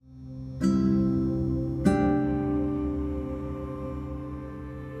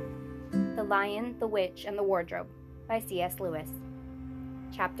Lion, the Witch, and the Wardrobe by C.S. Lewis.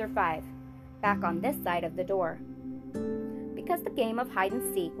 Chapter 5. Back on this side of the door. Because the game of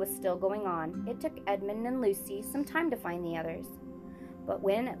hide-and-seek was still going on, it took Edmund and Lucy some time to find the others. But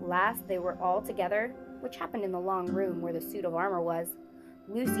when at last they were all together, which happened in the long room where the suit of armor was,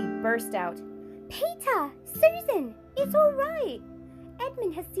 Lucy burst out, "Peter! Susan! It's all right!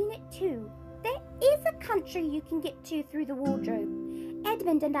 Edmund has seen it too. There is a country you can get to through the wardrobe.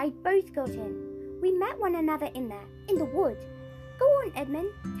 Edmund and I both got in. We met one another in the wood. Go on, Edmund.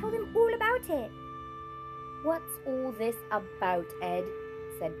 Tell them all about it." "What's all this about, Ed?"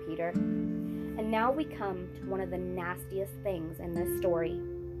 said Peter. And now we come to one of the nastiest things in this story.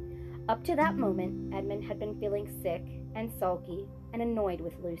 Up to that moment, Edmund had been feeling sick and sulky and annoyed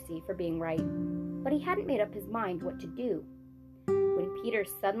with Lucy for being right, but he hadn't made up his mind what to do. When Peter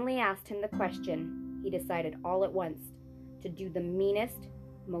suddenly asked him the question, he decided all at once to do the meanest,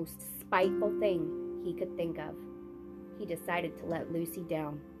 most spiteful thing he could think of. He decided to let Lucy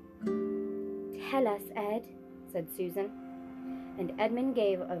down. "Tell us, Ed," said Susan. And Edmund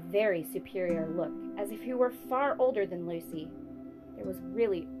gave a very superior look, as if he were far older than Lucy. There was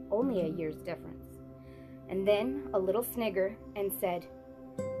really only a year's difference. And then a little snigger and said,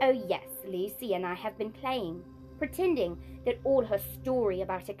 "Oh yes, Lucy and I have been playing, pretending that all her story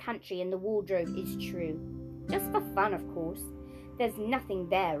about a country in the wardrobe is true. Just for fun, of course. There's nothing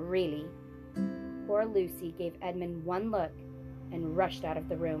there, really." Poor Lucy gave Edmund one look and rushed out of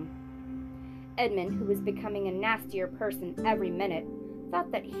the room. Edmund, who was becoming a nastier person every minute,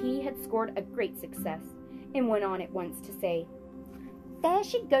 thought that he had scored a great success, and went on at once to say, "There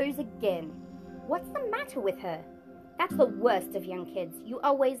she goes again. What's the matter with her? That's the worst of young kids. You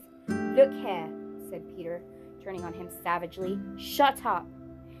always—" "Look here," said Peter, turning on him savagely. "Shut up.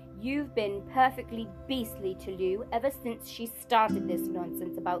 You've been perfectly beastly to Lou ever since she started this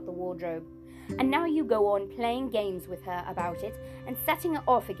nonsense about the wardrobe. And now you go on playing games with her about it and setting her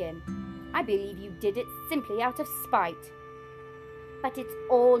off again. I believe you did it simply out of spite." "But it's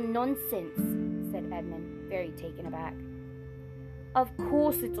all nonsense," said Edmund, very taken aback. "Of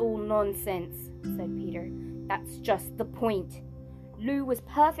course it's all nonsense," said Peter. "That's just the point. Lou was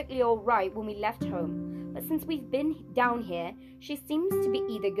perfectly all right when we left home, but since we've been down here, she seems to be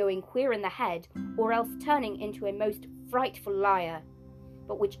either going queer in the head or else turning into a most frightful liar.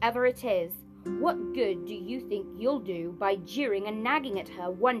 But whichever it is, what good do you think you'll do by jeering and nagging at her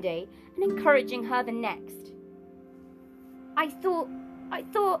one day and encouraging her the next?" I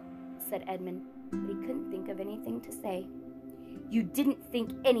thought, said Edmund, but he couldn't think of anything to say. "You didn't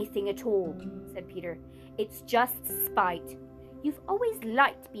think anything at all," said Peter. "It's just spite. You've always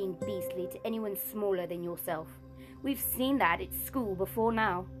liked being beastly to anyone smaller than yourself. We've seen that at school before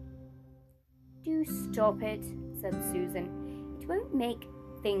now." "Do stop it," said Susan. "It won't make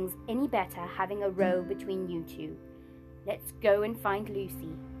things any better having a row between you two. Let's go and find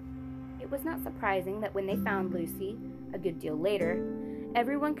Lucy." It was not surprising that when they found Lucy, a good deal later,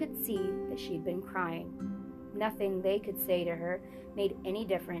 everyone could see that she'd been crying. Nothing they could say to her made any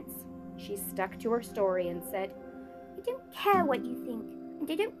difference. She stuck to her story and said, "I don't care what you think, and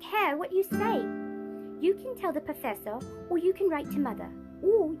I don't care what you say. You can tell the professor, or you can write to Mother,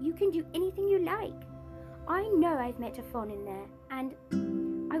 or you can do anything you like. I know I've met a fawn in there, and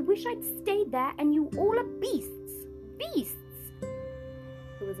I wish I'd stayed there, and you all are beasts. Beasts!"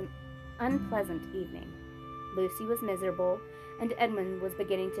 It was an unpleasant evening. Lucy was miserable, and Edmund was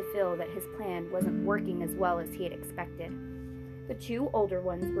beginning to feel that his plan wasn't working as well as he had expected. The two older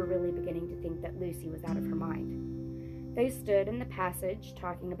ones were really beginning to think that Lucy was out of her mind. They stood in the passage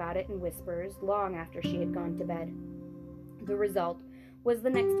talking about it in whispers long after she had gone to bed. The result was the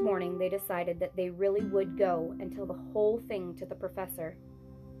next morning they decided that they really would go and tell the whole thing to the professor.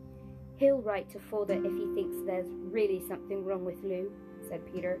 "He'll write to Father if he thinks there's really something wrong with Lou," said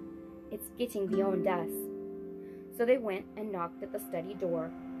Peter. "It's getting beyond us." So they went and knocked at the study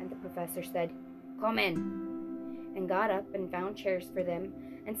door, and the professor said, "Come in," and got up and found chairs for them,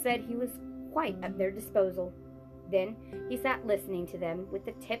 and said he was quite at their disposal. Then he sat listening to them with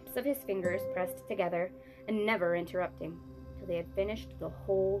the tips of his fingers pressed together and never interrupting, till they had finished the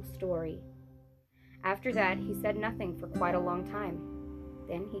whole story. After that he said nothing for quite a long time.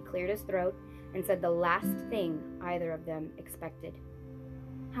 Then he cleared his throat and said the last thing either of them expected.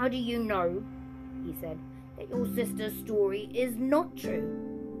 "How do you know," he said, "that your sister's story is not true?"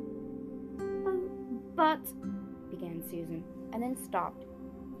 "Oh, but—" began Susan, and then stopped.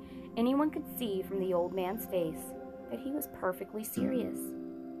 Anyone could see from the old man's face that he was perfectly serious.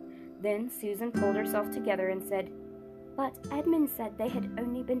 Then Susan pulled herself together and said, "But Edmund said they had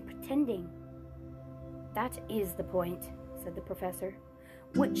only been pretending." "That is the point," said the professor.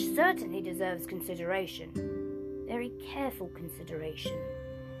 which certainly deserves consideration. Very careful consideration.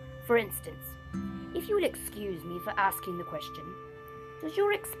 For instance, if you will excuse me for asking the question, does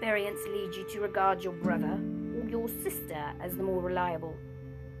your experience lead you to regard your brother or your sister as the more reliable?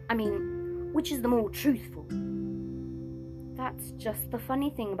 I mean, which is the more truthful? That's just the funny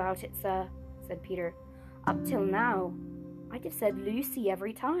thing about it, sir, said Peter. Up till now, I'd have said Lucy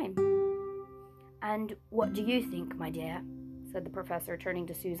every time. And what do you think, my dear? Said the professor, turning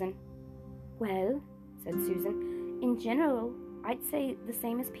to Susan. Well, said Susan, in general, I'd say the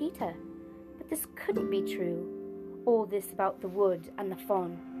same as Peter. But this couldn't be true. All this about the wood and the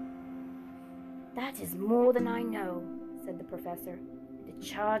fawn. That is more than I know, said the professor. The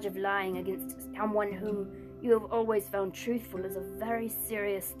charge of lying against someone whom you have always found truthful is a very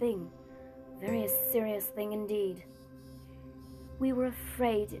serious thing. Very serious thing indeed. We were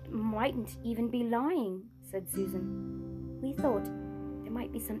afraid it mightn't even be lying, said Susan. We thought there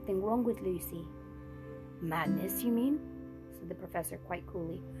might be something wrong with Lucy. Madness, you mean? Said the professor quite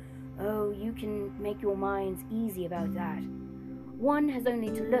coolly. Oh, you can make your minds easy about that. One has only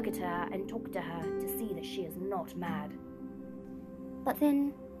to look at her and talk to her to see that she is not mad. But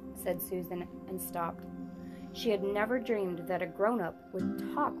then, said Susan, and stopped. She had never dreamed that a grown-up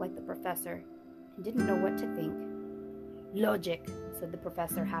would talk like the professor and didn't know what to think. Logic, said the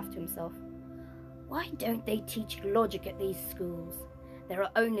professor half to himself. Why don't they teach logic at these schools? There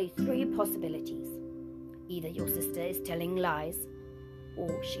are only 3 possibilities. Either your sister is telling lies,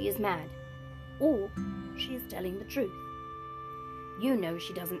 or she is mad, or she is telling the truth. You know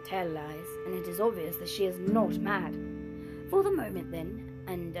she doesn't tell lies, and it is obvious that she is not mad. For the moment then,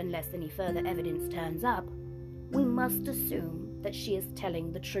 and unless any further evidence turns up, we must assume that she is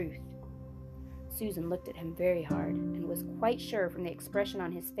telling the truth. Susan looked at him very hard, and was quite sure from the expression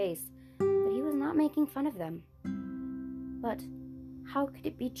on his face that he was not making fun of them. But how could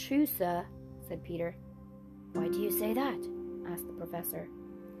it be true, sir? Said Peter. Why do you say that? Asked the professor.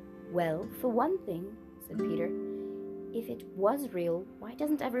 Well, for one thing, said Peter, if it was real, why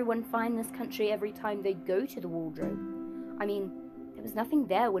doesn't everyone find this country every time they go to the wardrobe? I mean, there was nothing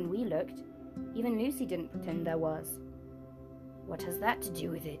there when we looked. Even Lucy didn't pretend there was. What has that to do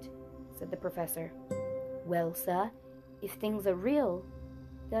with it? Said the professor. Well, sir, if things are real,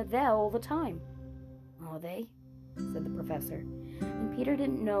 they're there all the time. Are they? Said the professor, and Peter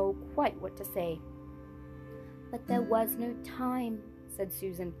didn't know quite what to say. But there was no time, said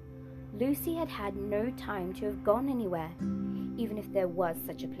Susan. Lucy had had no time to have gone anywhere, even if there was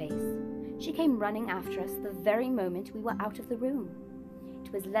such a place. She came running after us the very moment we were out of the room.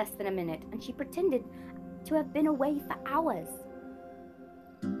 It was less than a minute, and she pretended to have been away for hours.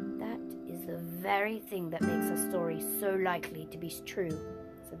 That is the very thing that makes a story so likely to be true,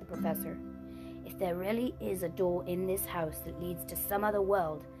 said the professor. If there really is a door in this house that leads to some other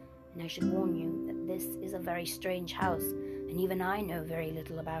world, and I should warn you that this is a very strange house, and even I know very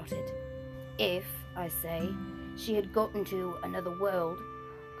little about it. If, I say, she had gotten to another world,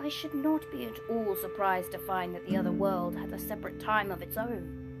 I should not be at all surprised to find that the other world had a separate time of its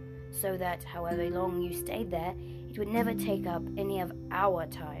own, so that, however long you stayed there, it would never take up any of our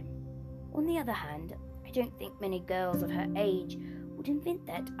time. On the other hand, I don't think many girls of her age would invent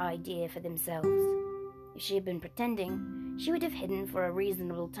that idea for themselves. If she had been pretending, she would have hidden for a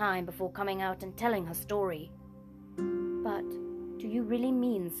reasonable time before coming out and telling her story. But do you really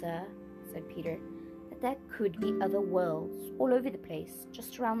mean, sir, said Peter, that there could be other worlds all over the place,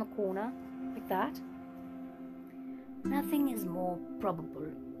 just around the corner, like that? Nothing is more probable,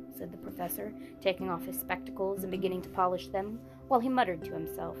 said the professor, taking off his spectacles and beginning to polish them, while he muttered to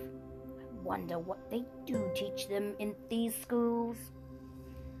himself, I wonder what they do teach them in these schools.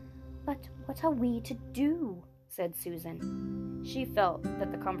 But what are we to do? Said Susan. She felt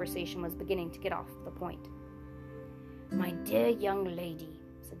that the conversation was beginning to get off the point. My dear young lady,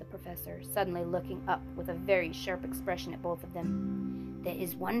 said the professor, suddenly looking up with a very sharp expression at both of them, there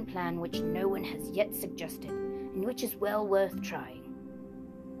is one plan which no one has yet suggested, and which is well worth trying.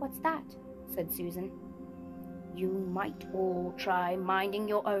 What's that? Said Susan. You might all try minding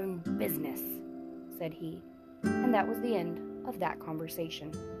your own business, said he, and that was the end of that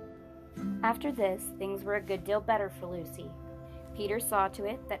conversation. After this, things were a good deal better for Lucy. Peter saw to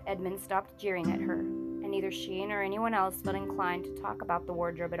it that Edmund stopped jeering at her, and neither she nor anyone else felt inclined to talk about the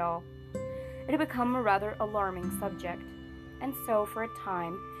wardrobe at all. It had become a rather alarming subject, and so for a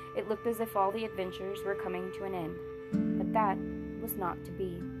time it looked as if all the adventures were coming to an end. But that was not to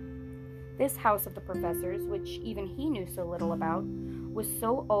be. This house of the professor's, which even he knew so little about, was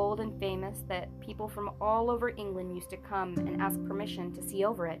so old and famous that people from all over England used to come and ask permission to see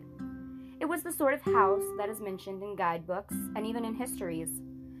over it. It was the sort of house that is mentioned in guidebooks and even in histories.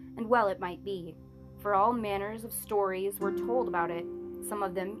 And well it might be, for all manners of stories were told about it, some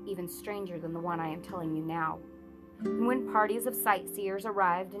of them even stranger than the one I am telling you now. And when parties of sightseers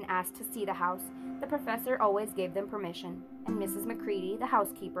arrived and asked to see the house, the professor always gave them permission, and Mrs. Macready, the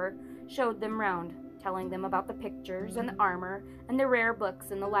housekeeper, showed them round, telling them about the pictures and the armor and the rare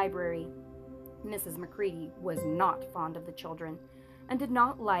books in the library. Mrs. Macready was not fond of the children, and did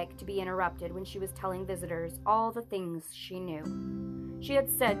not like to be interrupted when she was telling visitors all the things she knew. She had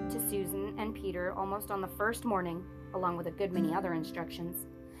said to Susan and Peter almost on the first morning, along with a good many other instructions,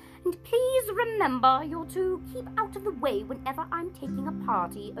 "And please remember you're to keep out of the way whenever I'm taking a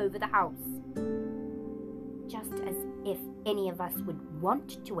party over the house." Just as if any of us would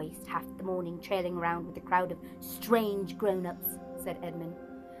want to waste half the morning trailing around with a crowd of strange grown-ups, said Edmund,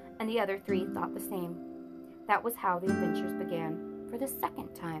 and the other three thought the same. That was how the adventures began, for the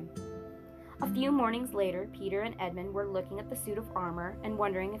second time. A few mornings later, Peter and Edmund were looking at the suit of armor and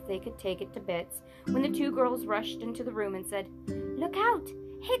wondering if they could take it to bits, when the two girls rushed into the room and said, "Look out!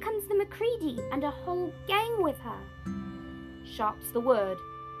 Here comes the Macready and a whole gang with her." "Shop's the word,"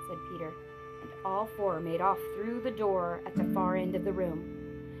 said Peter, and all four made off through the door at the far end of the room.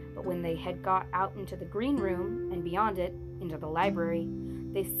 But when they had got out into the green room, and beyond it, into the library,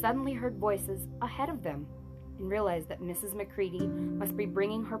 they suddenly heard voices ahead of them, and realized that Mrs. Macready must be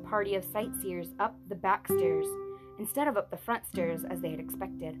bringing her party of sightseers up the back stairs, instead of up the front stairs as they had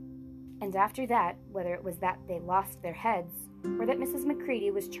expected. And after that, whether it was that they lost their heads, or that Mrs.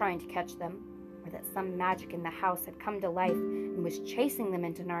 Macready was trying to catch them, or that some magic in the house had come to life and was chasing them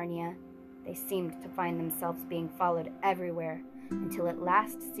into Narnia, they seemed to find themselves being followed everywhere, until at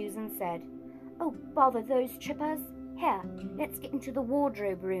last Susan said, "Oh, bother those trippers! Here, let's get into the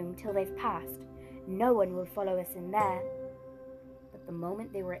wardrobe room till they've passed. No one will follow us in there." But the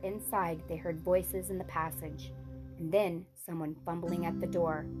moment they were inside, they heard voices in the passage, and then someone fumbling at the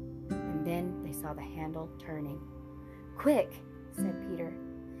door, and then they saw the handle turning. "Quick," said Peter.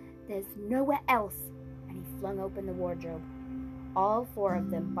 "There's nowhere else," and he flung open the wardrobe. All four of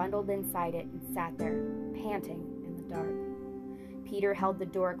them bundled inside it and sat there, panting in the dark. Peter held the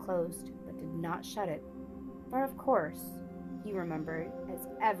door closed, but did not shut it, for of course, he remembered, as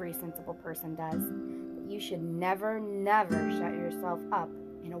every sensible person does, that you should never, never shut yourself up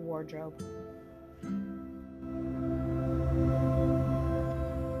in a wardrobe.